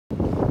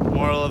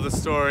Moral of the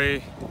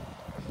story,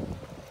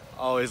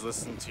 always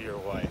listen to your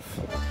wife.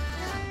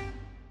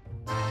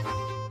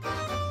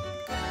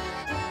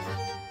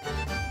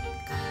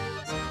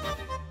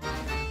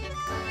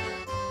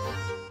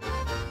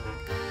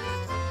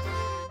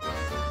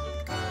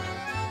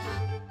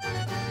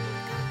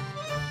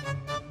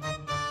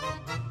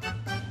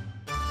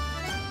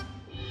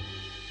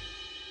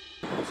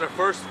 It's our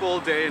first full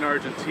day in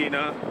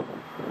Argentina.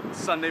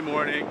 Sunday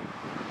morning,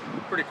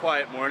 pretty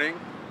quiet morning.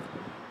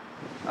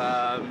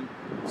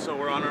 So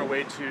we're on our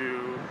way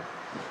to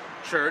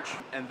church,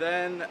 and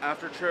then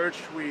after church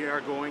we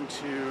are going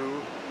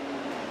to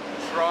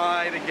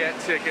try to get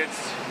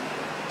tickets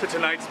to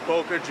tonight's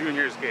Boca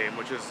Juniors game,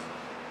 which is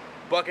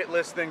bucket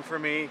list thing for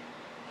me.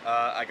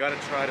 I gotta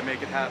try to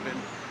make it happen,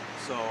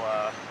 so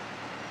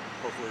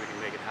hopefully we can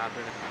make it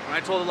happen. When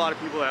I told a lot of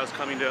people that I was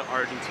coming to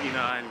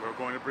Argentina and we're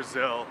going to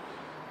Brazil,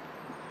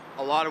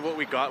 a lot of what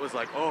we got was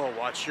like, oh,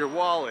 watch your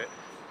wallet,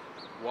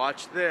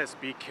 watch this,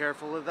 be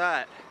careful of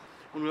that.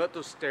 When we let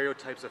those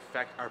stereotypes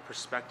affect our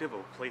perspective of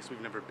a place we've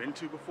never been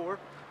to before,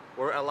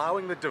 we're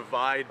allowing the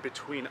divide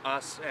between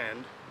us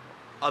and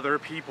other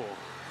people,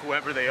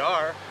 whoever they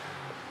are,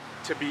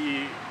 to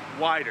be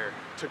wider,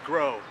 to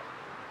grow.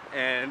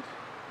 And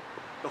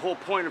the whole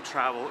point of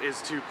travel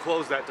is to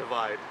close that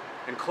divide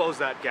and close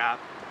that gap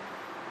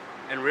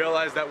and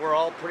realize that we're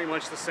all pretty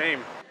much the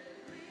same.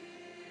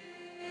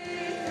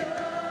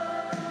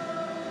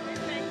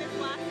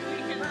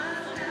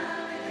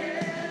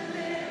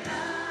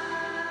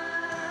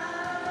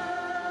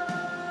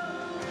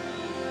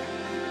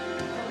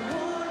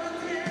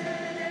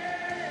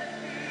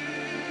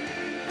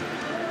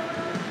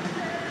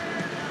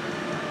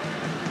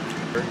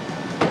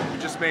 We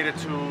just made it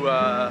to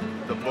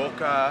the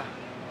Boca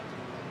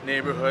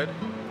neighborhood.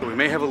 We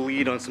may have a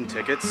lead on some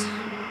tickets,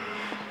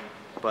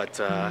 but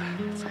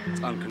it's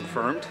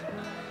unconfirmed.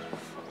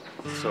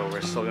 So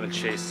we're still gonna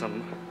chase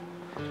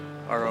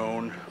our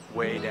own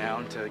way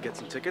down to get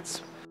some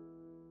tickets.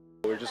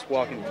 We're just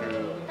walking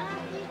through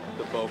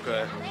the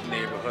Boca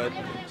neighborhood.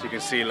 So you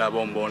can see La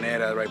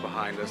Bombonera right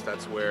behind us.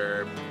 That's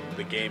where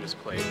the game is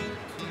played.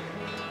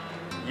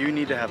 You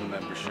need to have a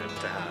membership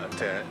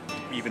to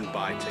even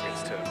buy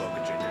tickets to a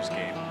Boca Juniors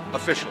game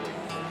officially.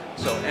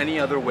 So any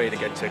other way to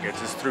get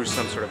tickets is through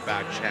some sort of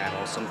back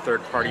channel, some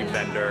third-party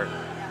vendor,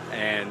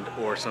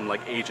 or some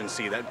like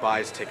agency that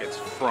buys tickets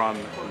from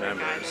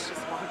members,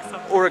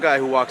 or a guy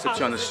who walks up to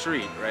you on the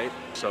street, right?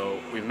 So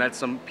we've met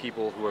some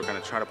people who are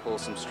going to try to pull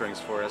some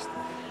strings for us.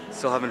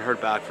 Still haven't heard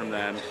back from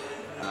them.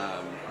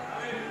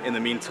 In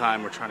the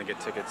meantime, we're trying to get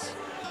tickets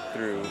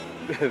through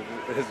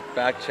this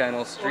back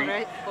channel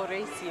street.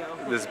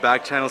 This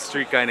back channel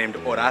street guy named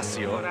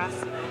Horacio.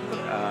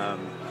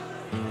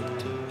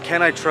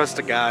 Can I trust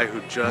a guy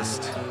who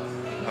just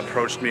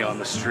approached me on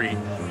the street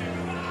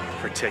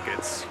for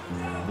tickets?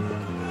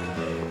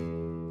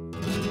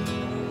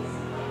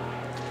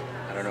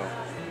 I don't know.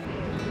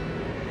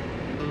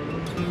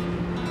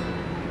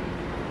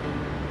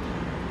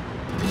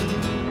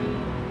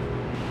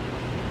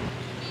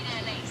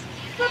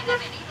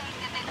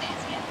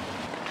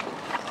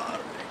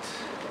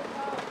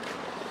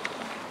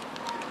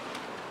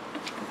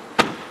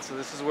 So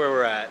this is where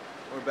we're at.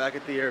 We're back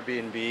at the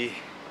Airbnb.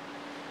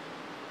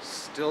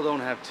 Still don't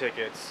have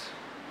tickets.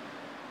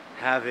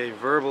 Have a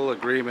verbal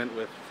agreement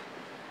with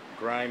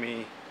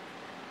grimy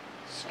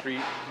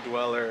street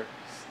dweller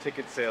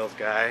ticket sales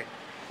guy.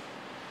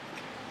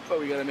 But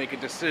we gotta make a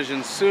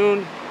decision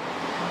soon.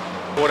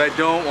 What I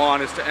don't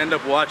want is to end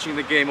up watching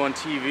the game on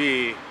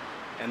TV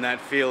and that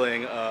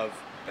feeling of,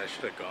 I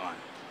should have gone.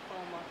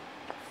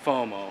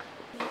 FOMO.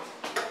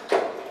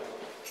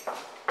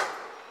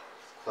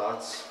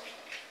 Thoughts?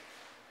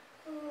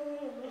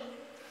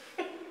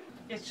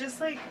 It's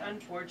just like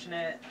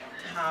unfortunate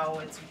how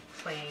it's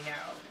playing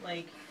out.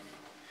 Like,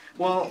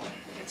 well,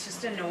 it's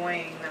just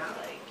annoying that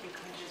like you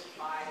couldn't just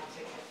buy the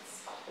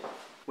tickets.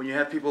 When you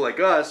have people like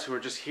us who are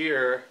just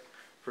here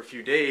for a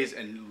few days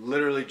and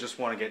literally just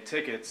want to get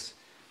tickets,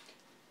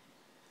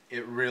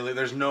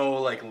 there's no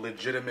like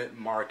legitimate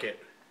market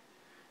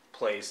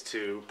place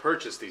to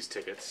purchase these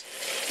tickets,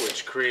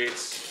 which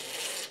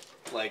creates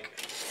like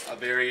a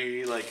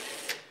very like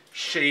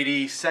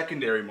shady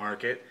secondary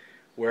market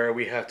where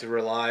we have to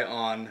rely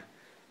on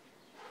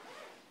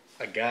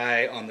a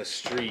guy on the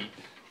street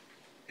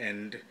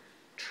and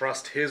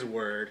trust his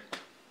word.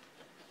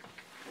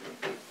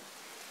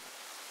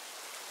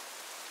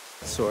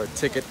 So our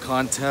ticket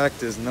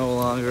contact is no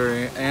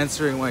longer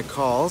answering my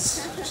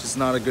calls, which is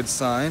not a good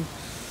sign,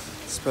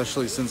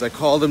 especially since I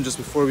called him just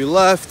before we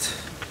left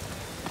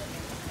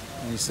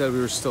and he said we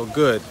were still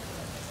good.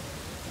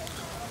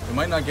 We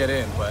might not get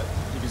in, but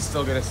you can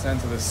still get a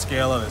sense of the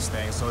scale of this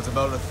thing. So it's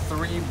about a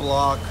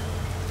 3-block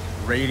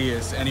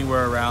radius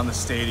anywhere around the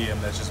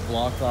stadium that's just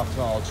blocked off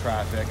to all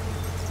traffic.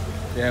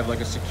 They have like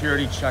a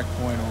security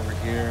checkpoint over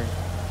here.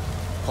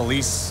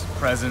 Police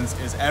presence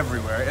is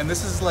everywhere. And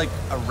this is like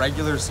a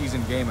regular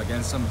season game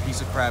against some piece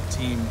of crap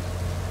team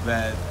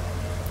that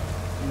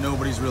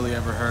nobody's really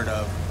ever heard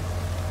of.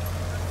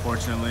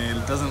 Fortunately,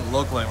 it doesn't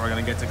look like we're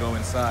gonna get to go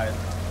inside.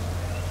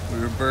 We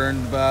were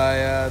burned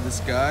by this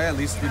guy. At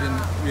least we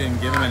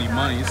didn't give him any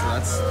money, so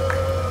that's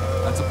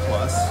a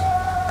plus.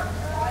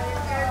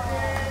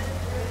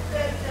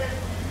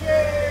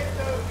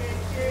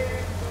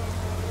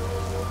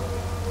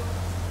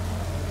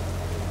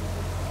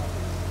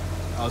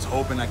 I was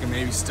hoping I could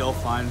maybe still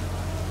find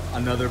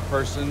another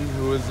person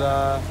who was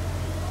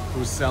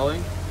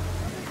selling.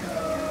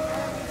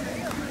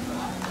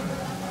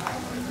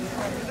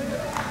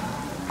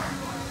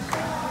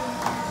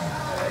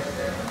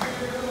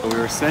 But we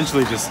were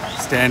essentially just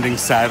standing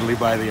sadly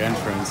by the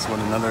entrance when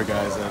another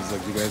guy said, I was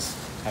like, do you guys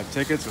have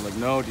tickets? We're like,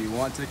 no, do you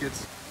want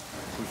tickets?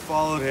 We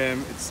followed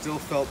him. It still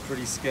felt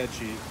pretty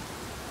sketchy.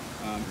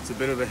 It's a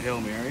bit of a Hail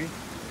Mary.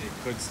 It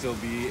could still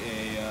be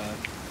a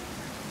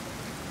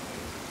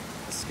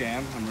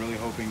scam. I'm really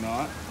hoping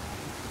not.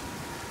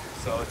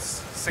 So it's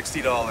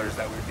 $60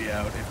 that would be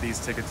out if these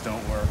tickets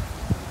don't work.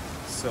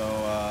 So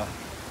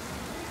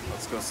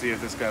let's go see if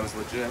this guy was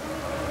legit.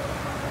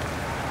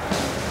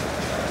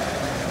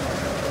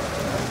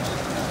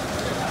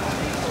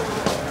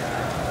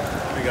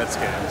 We got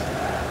scammed.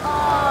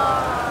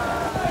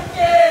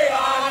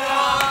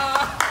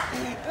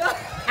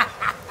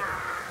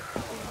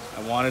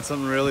 I wanted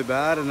something really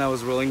bad and I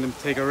was willing to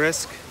take a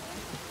risk.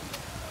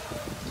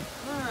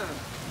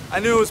 I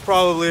knew it was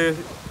probably,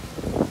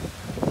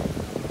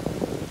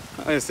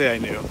 I'm gonna say I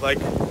knew. Like,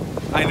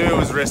 I knew it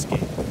was risky.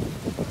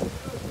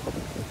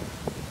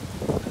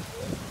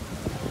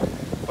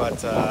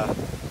 But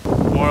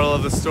moral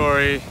of the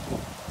story,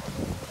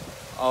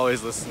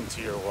 always listen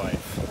to your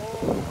wife.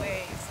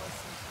 Always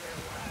listen to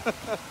your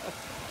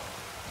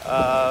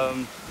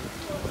wife.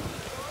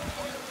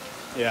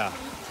 Yeah,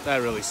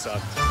 that really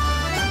sucked.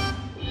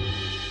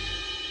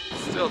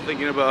 Still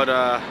thinking about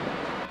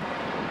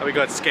how we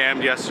got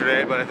scammed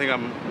yesterday, but I think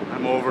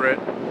I'm over it.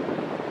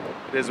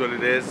 It is what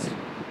it is.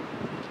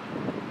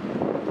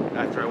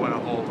 After I went a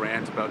whole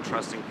rant about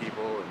trusting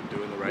people and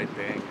doing the right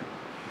thing,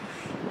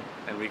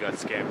 and we got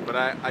scammed. But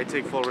I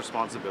take full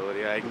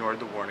responsibility. I ignored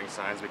the warning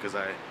signs because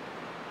I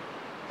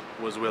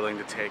was willing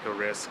to take a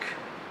risk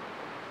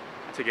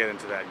to get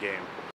into that game.